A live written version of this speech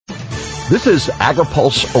This is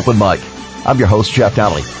AgriPulse Open Mic. I'm your host, Jeff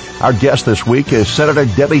Donnelly. Our guest this week is Senator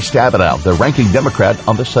Debbie Stabenow, the ranking Democrat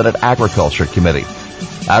on the Senate Agriculture Committee.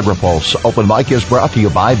 AgriPulse Open Mic is brought to you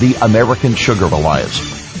by the American Sugar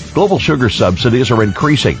Alliance. Global sugar subsidies are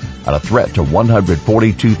increasing and a threat to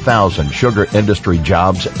 142,000 sugar industry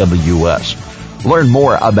jobs in the U.S. Learn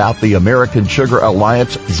more about the American Sugar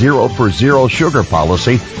Alliance Zero for Zero sugar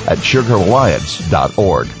policy at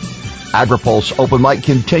sugaralliance.org. AgriPulse Open Mic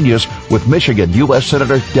continues with Michigan U.S.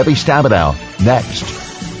 Senator Debbie Stabenow next.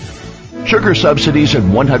 Sugar subsidies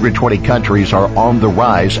in 120 countries are on the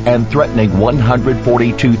rise and threatening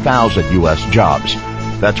 142,000 U.S. jobs.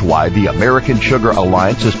 That's why the American Sugar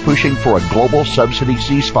Alliance is pushing for a global subsidy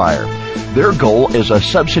ceasefire. Their goal is a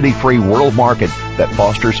subsidy-free world market that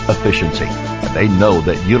fosters efficiency. And they know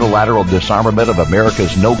that unilateral disarmament of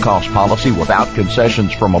America's no-cost policy without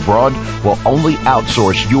concessions from abroad will only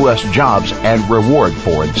outsource U.S. jobs and reward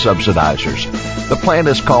foreign subsidizers. The plan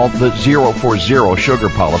is called the Zero for Zero sugar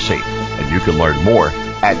policy, and you can learn more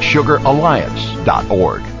at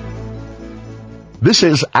sugaralliance.org. This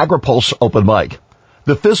is AgriPulse Open Mic.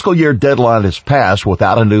 The fiscal year deadline is passed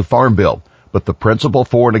without a new farm bill, but the principal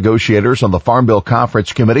four negotiators on the Farm Bill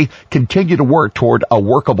Conference Committee continue to work toward a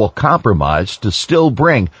workable compromise to still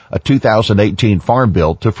bring a 2018 farm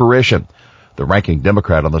bill to fruition. The ranking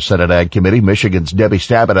Democrat on the Senate Ag Committee, Michigan's Debbie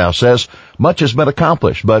Stabenow, says much has been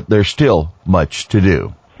accomplished, but there's still much to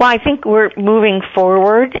do. Well, I think we're moving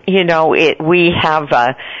forward. We have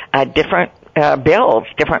different bills,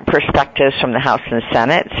 different perspectives from the House and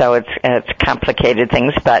Senate, so it's complicated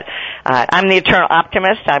things, but I'm the eternal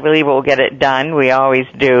optimist. I believe we'll get it done. We always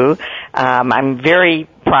do. I'm very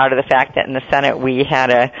proud of the fact that in the Senate we had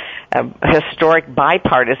a historic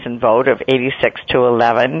bipartisan vote of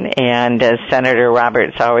 86-11, and as Senator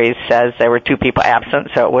Roberts always says, there were two people absent,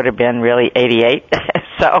 so it would have been really 88.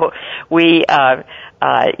 So we have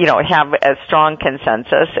a strong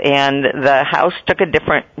consensus, and the House took a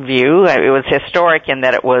different view. It was historic in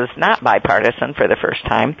that it was not bipartisan for the first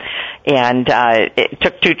time, and it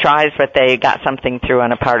took two tries, but they got something through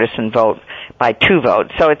on a partisan vote by two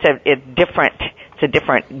votes. So it's a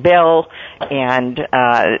different bill, and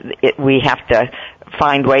we have to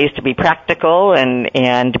find ways to be practical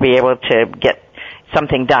and to be able to get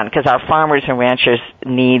something done, because our farmers and ranchers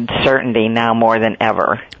need certainty now more than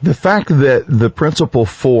ever. The fact that the principal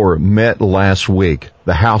four met last week,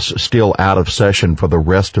 the House still out of session for the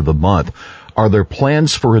rest of the month, are there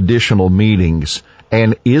plans for additional meetings,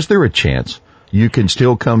 and is there a chance you can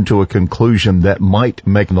still come to a conclusion that might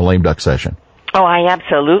make the lame duck session? Oh, I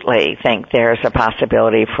absolutely think there's a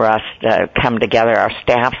possibility for us to come together. Our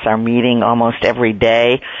staffs are meeting almost every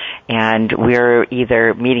day, and we're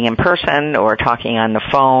either meeting in person or talking on the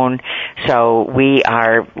phone. So we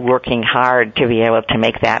are working hard to be able to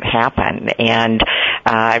make that happen. And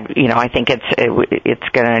I think it's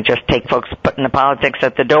going to just take folks putting the politics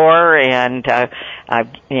at the door and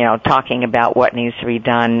talking about what needs to be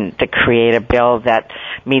done to create a bill that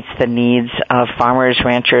meets the needs of farmers,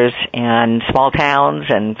 ranchers, and small towns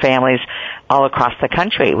and families all across the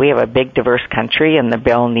country. We have a big, diverse country, and the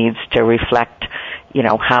bill needs to reflect,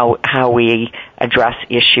 how we address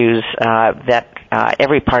issues that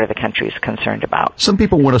every part of the country is concerned about. Some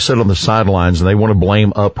people want to sit on the sidelines and they want to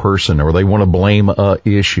blame a person or they want to blame a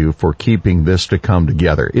issue for keeping this to come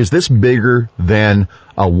together. Is this bigger than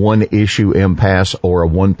a one-issue impasse or a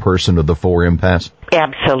one-person of the four impasse?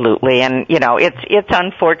 Absolutely, and it's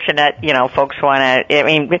unfortunate. Folks want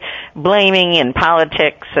to. Blaming in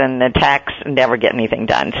politics and attacks never get anything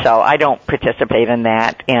done. So I don't participate in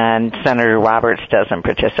that, and Senator Roberts doesn't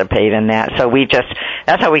participate in that. So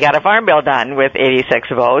that's how we got a farm bill done with 86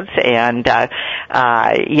 votes, and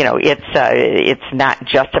it's not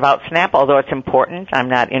just about SNAP, although it's important. I'm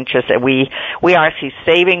not interested. We are actually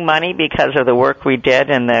saving money because of the work we did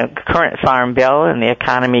in the current farm bill and the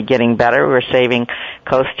economy getting better. We're saving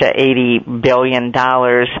close to $80 billion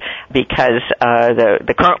because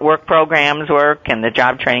the current work programs work and the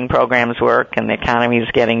job training programs work and the economy is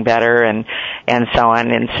getting better and so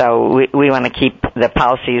on. And so we want to keep the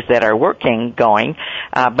policies that are working going.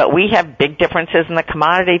 But we have big differences in the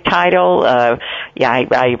commodity title.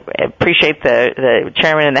 I appreciate the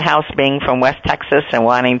chairman in the House being from West Texas and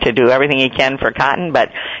wanting to do everything he can for cotton, but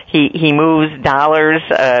he moves dollars,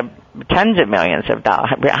 tens of millions of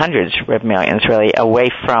dollars, hundreds of millions really, away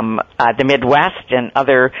from the Midwest and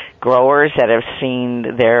other growers that have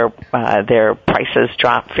seen their prices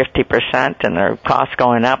drop 50% and their costs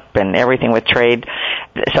going up and everything with trade.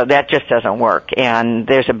 So that just doesn't work. And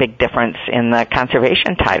there's a big difference in the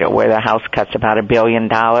conservation title where the House cuts about $1 billion.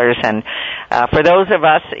 And for those of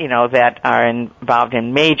us, that are involved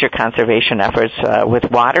in major conservation efforts with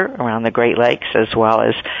water around the Great Lakes as well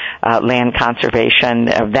as land conservation,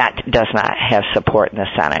 that does not have support in the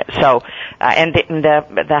Senate. So, and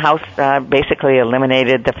the House basically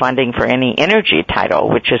eliminated the funding for any energy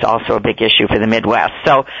title, which is also a big issue for the Midwest.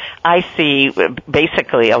 So I see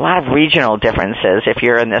basically a lot of regional differences. If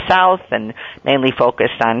you're in the South and mainly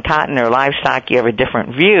focused on cotton or livestock, you have a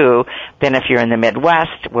different view than if you're in the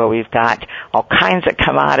Midwest, where we've got all kinds of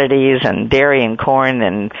commodities and dairy and corn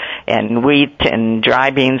and wheat and dry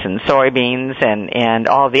beans and soybeans and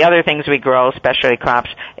all the other things we grow, specialty crops.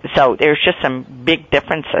 So there's just some big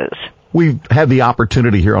differences. We've had the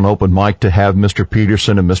opportunity here on Open Mic to have Mr.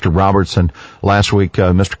 Peterson and Mr. Robertson last week,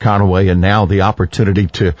 Mr. Conaway, and now the opportunity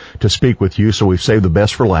to speak with you, so we've saved the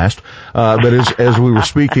best for last. But as we were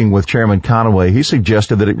speaking with Chairman Conaway, he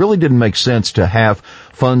suggested that it really didn't make sense to have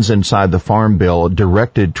funds inside the Farm Bill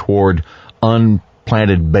directed toward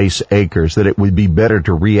unplanted base acres, that it would be better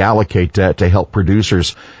to reallocate that to help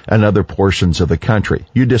producers in other portions of the country.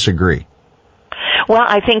 You disagree? Well,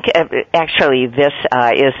 I think actually this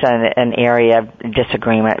is an area of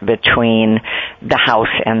disagreement between the House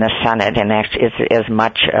and the Senate, and actually is as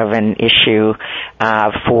much of an issue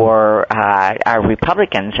for our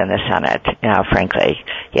Republicans in the Senate, frankly,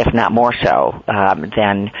 if not more so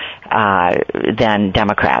than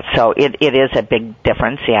Democrats. So it is a big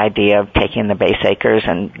difference, the idea of taking the base acres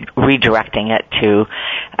and redirecting it to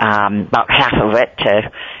about half of it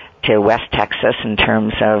to West Texas in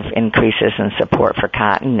terms of increases in support for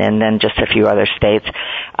cotton, and then just a few other states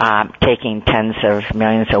taking tens of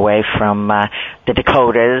millions away from the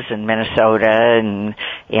Dakotas and Minnesota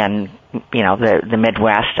and the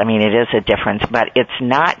Midwest. I mean, it is a difference, but this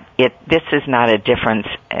is not a difference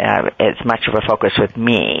as much of a focus with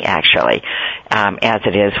me, actually, as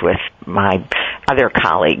it is with my other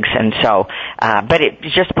colleagues. And so, but it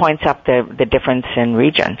just points up the difference in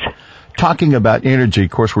regions. Talking about energy,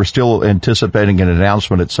 of course, we're still anticipating an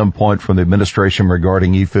announcement at some point from the administration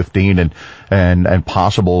regarding E15 and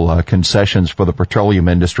possible concessions for the petroleum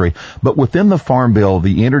industry. But within the Farm Bill,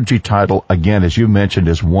 the energy title, again, as you mentioned,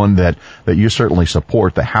 is one that you certainly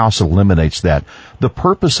support. The House eliminates that. The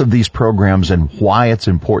purpose of these programs and why it's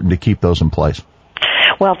important to keep those in place.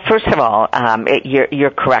 Well, first of all,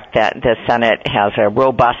 you're correct that the Senate has a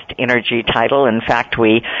robust energy title. In fact,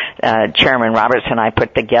 Chairman Roberts and I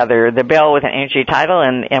put together the bill with an energy title,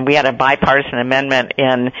 and we had a bipartisan amendment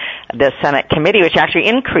in the Senate committee, which actually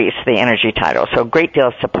increased the energy title. So a great deal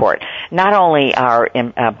of support. Not only are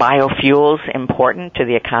biofuels important to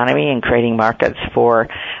the economy and creating markets for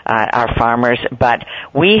our farmers, but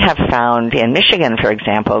we have found in Michigan, for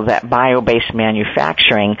example, that bio-based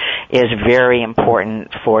manufacturing is very important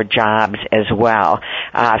for jobs as well.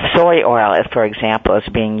 Soy oil, for example, is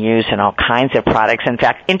being used in all kinds of products. In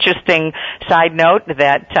fact, interesting side note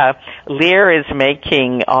that Lear is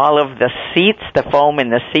making all of the seats, the foam in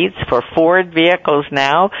the seats for Ford vehicles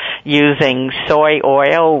now using soy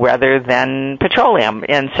oil rather than petroleum.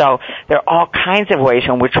 And so there are all kinds of ways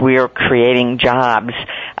in which we are creating jobs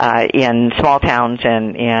in small towns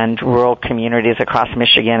and rural communities across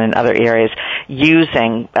Michigan and other areas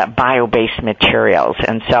using bio-based materials.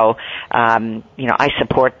 And so, I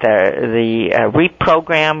support the REAP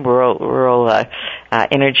program, Rural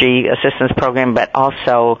Energy Assistance Program, but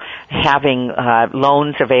also having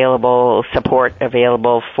loans available, support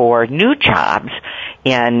available for new jobs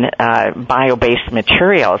in bio-based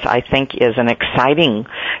materials, I think is an exciting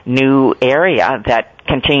new area that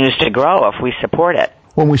continues to grow if we support it.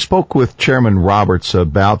 When we spoke with Chairman Roberts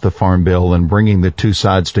about the Farm Bill and bringing the two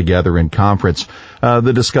sides together in conference,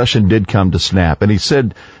 the discussion did come to snap. And he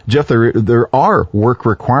said, Jeff, there are work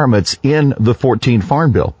requirements in the 14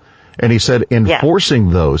 Farm Bill. And he said enforcing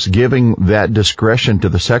those, giving that discretion to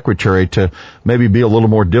the Secretary to maybe be a little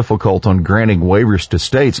more difficult on granting waivers to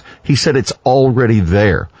states, he said it's already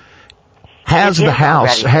there. Has the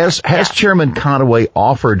House, has Chairman Conaway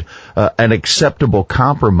offered an acceptable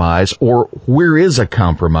compromise, or where is a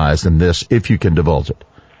compromise in this, if you can divulge it?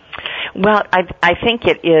 Well, I think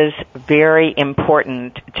it is very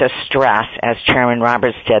important to stress, as Chairman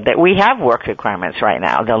Roberts did, that we have work requirements right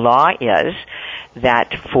now. The law is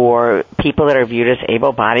that for people that are viewed as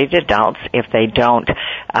able-bodied adults, if they don't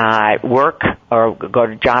work or go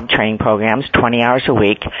to job training programs 20 hours a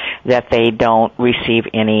week, that they don't receive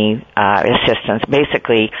any assistance.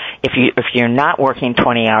 Basically, if you're not working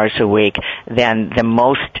 20 hours a week, then the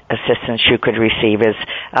most assistance you could receive is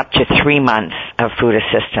up to 3 months of food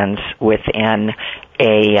assistance within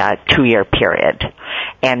a 2-year period.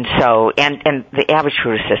 And so, and the average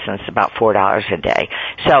food assistance is about $4 a day.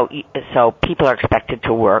 So people are expected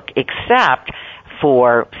to work, except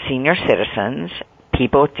for senior citizens,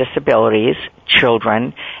 people with disabilities,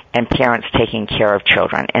 children, and parents taking care of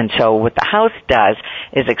children. And so what the House does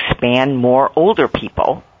is expand more older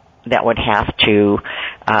people that would have to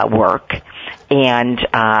work, and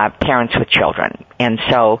parents with children. And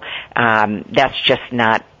so that's just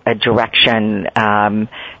not a direction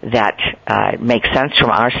that makes sense from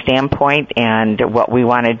our standpoint. And what we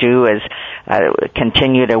want to do is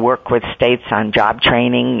continue to work with states on job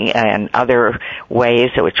training and other ways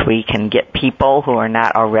in which we can get people who are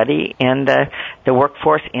not already in the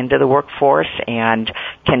workforce into the workforce, and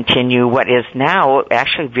continue what is now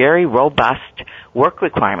actually very robust work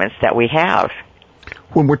requirements that we have.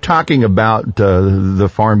 When we're talking about the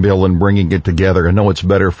Farm Bill and bringing it together, I know it's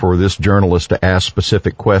better for this journalist to ask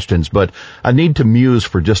specific questions, but I need to muse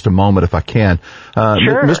for just a moment if I can.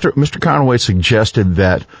 Sure. Mr. Conaway suggested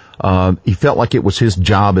that he felt like it was his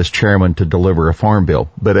job as chairman to deliver a Farm Bill.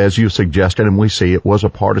 But as you suggested, and we see, it was a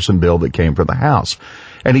partisan bill that came from the House.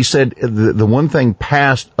 And he said the one thing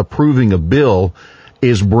past approving a bill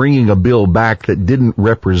is bringing a bill back that didn't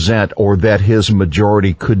represent or that his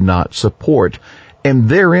majority could not support. And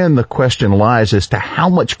therein the question lies as to how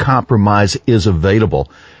much compromise is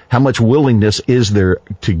available, how much willingness is there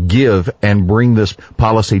to give and bring this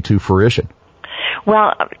policy to fruition.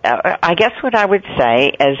 Well, I guess what I would say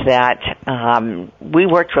is that we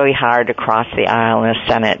worked really hard across the aisle in the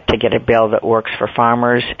Senate to get a bill that works for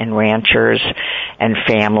farmers and ranchers and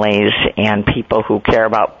families and people who care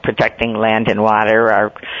about protecting land and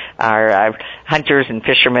water, our hunters and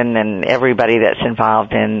fishermen and everybody that's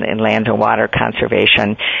involved in land and water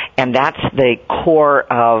conservation. And that's the core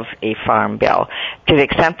of a farm bill. To the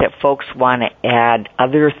extent that folks want to add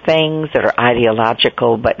other things that are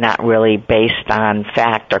ideological but not really based on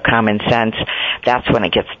fact or common sense, that's when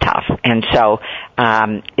it gets tough. And so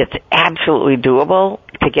it's absolutely doable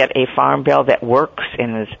to get a farm bill that works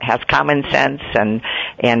and has common sense and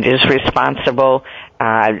is responsible.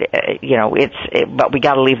 But we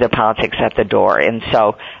got to leave the politics at the door, and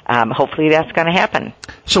so hopefully that's going to happen.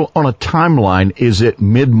 So, on a timeline, is it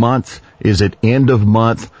mid-month? Is it end of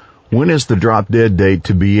month? When is the drop-dead date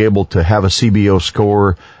to be able to have a CBO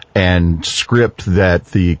score and script that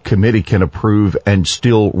the committee can approve and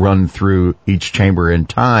still run through each chamber in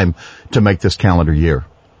time to make this calendar year?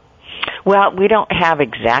 Well, we don't have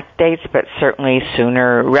exact dates, but certainly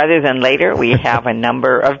sooner rather than later. We have a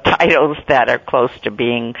number of titles that are close to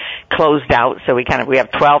being closed out. So we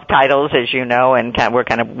have 12 titles, as you know, and we're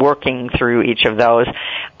kind of working through each of those.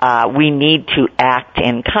 We need to act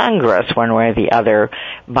in Congress one way or the other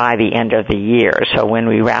by the end of the year. So when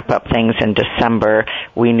we wrap up things in December,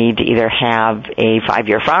 we need to either have a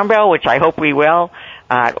 5-year farm bill, which I hope we will,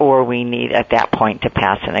 or we need at that point to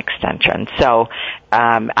pass an extension. So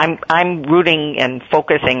I'm rooting and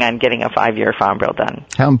focusing on getting a 5-year farm bill done.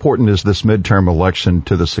 How important is this midterm election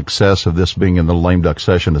to the success of this being in the lame duck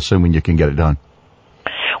session, assuming you can get it done?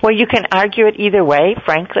 Well, you can argue it either way,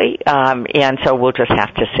 frankly, and so we'll just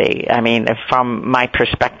have to see. I mean, from my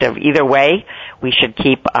perspective, either way, we should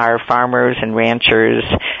keep our farmers and ranchers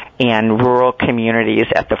and rural communities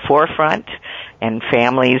at the forefront, and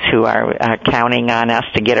families who are counting on us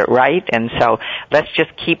to get it right. And so let's just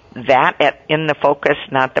keep that in the focus,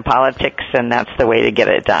 not the politics, and that's the way to get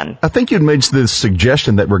it done. I think you made the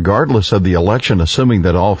suggestion that regardless of the election, assuming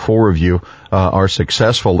that all 4 of you are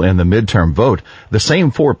successful in the midterm vote, the same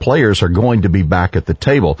 4 players are going to be back at the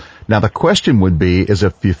table. Now, the question would be, is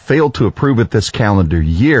if you fail to approve it this calendar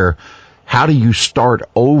year, how do you start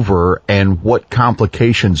over, and what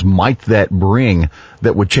complications might that bring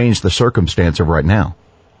that would change the circumstance of right now?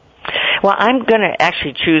 Well, I'm going to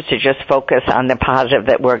actually choose to just focus on the positive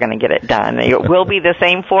that we're going to get it done. It will be the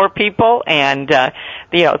same 4 people, and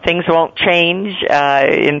things won't change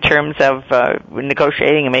in terms of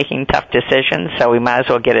negotiating and making tough decisions, so we might as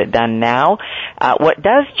well get it done now. What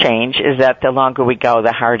does change is that the longer we go,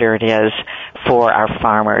 the harder it is for our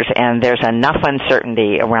farmers, and there's enough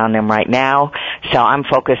uncertainty around them right now, so I'm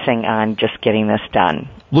focusing on just getting this done.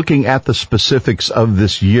 Looking at the specifics of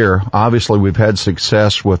this year, obviously we've had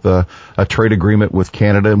success with a trade agreement with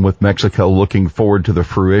Canada and with Mexico, looking forward to the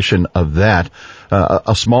fruition of that.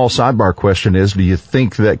 A small sidebar question is, do you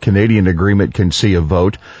think that Canadian agreement can see a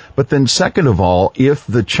vote? But then second of all, if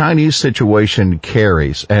the Chinese situation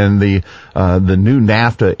carries and the new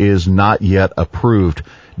NAFTA is not yet approved,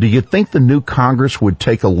 do you think the new Congress would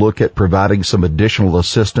take a look at providing some additional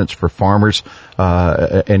assistance for farmers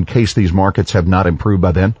in case these markets have not improved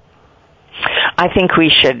by then? I think we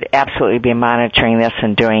should absolutely be monitoring this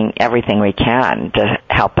and doing everything we can to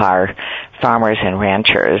help our farmers and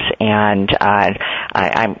ranchers. And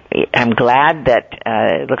I'm glad that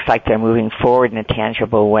it looks like they're moving forward in a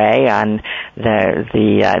tangible way on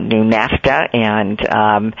the new NAFTA.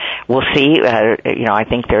 And we'll see. I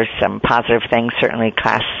think there's some positive things. Certainly,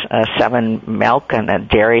 Class 7 milk on the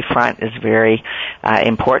dairy front is very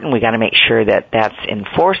important. We got to make sure that that's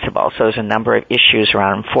enforceable. So there's a number of issues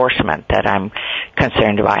around enforcement that I'm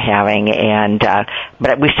concerned about having. And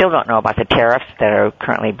but we still don't know about the tariffs that are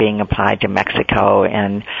currently being applied to Mexico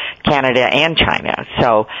and Canada and China.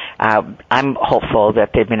 So I'm hopeful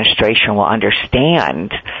that the administration will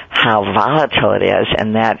understand how volatile it is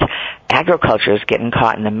and that agriculture is getting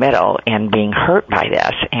caught in the middle and being hurt by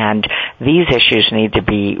this. And these issues need to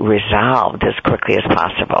be resolved as quickly as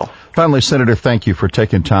possible. Finally, Senator, thank you for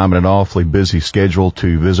taking time in an awfully busy schedule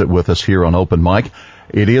to visit with us here on Open Mic.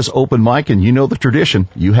 It is Open Mic, and you know the tradition.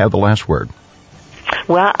 You have the last word.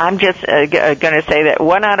 Well, I'm just going to say that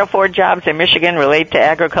 1 out of 4 jobs in Michigan relate to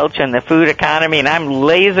agriculture and the food economy, and I'm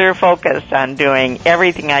laser focused on doing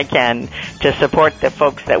everything I can to support the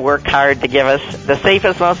folks that work hard to give us the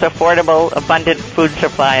safest, most affordable, abundant food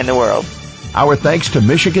supply in the world. Our thanks to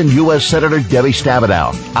Michigan U.S. Senator Debbie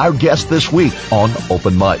Stabenow, our guest this week on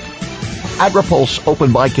Open Mic. AgriPulse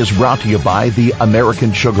Open Mic is brought to you by the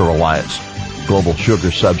American Sugar Alliance. Global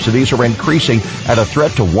sugar subsidies are increasing at a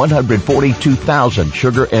threat to 142,000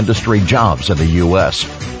 sugar industry jobs in the U.S.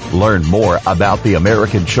 Learn more about the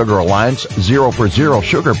American Sugar Alliance 0 for 0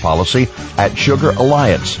 sugar policy at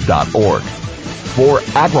sugaralliance.org. For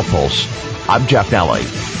AgriPulse, I'm Jeff Nally.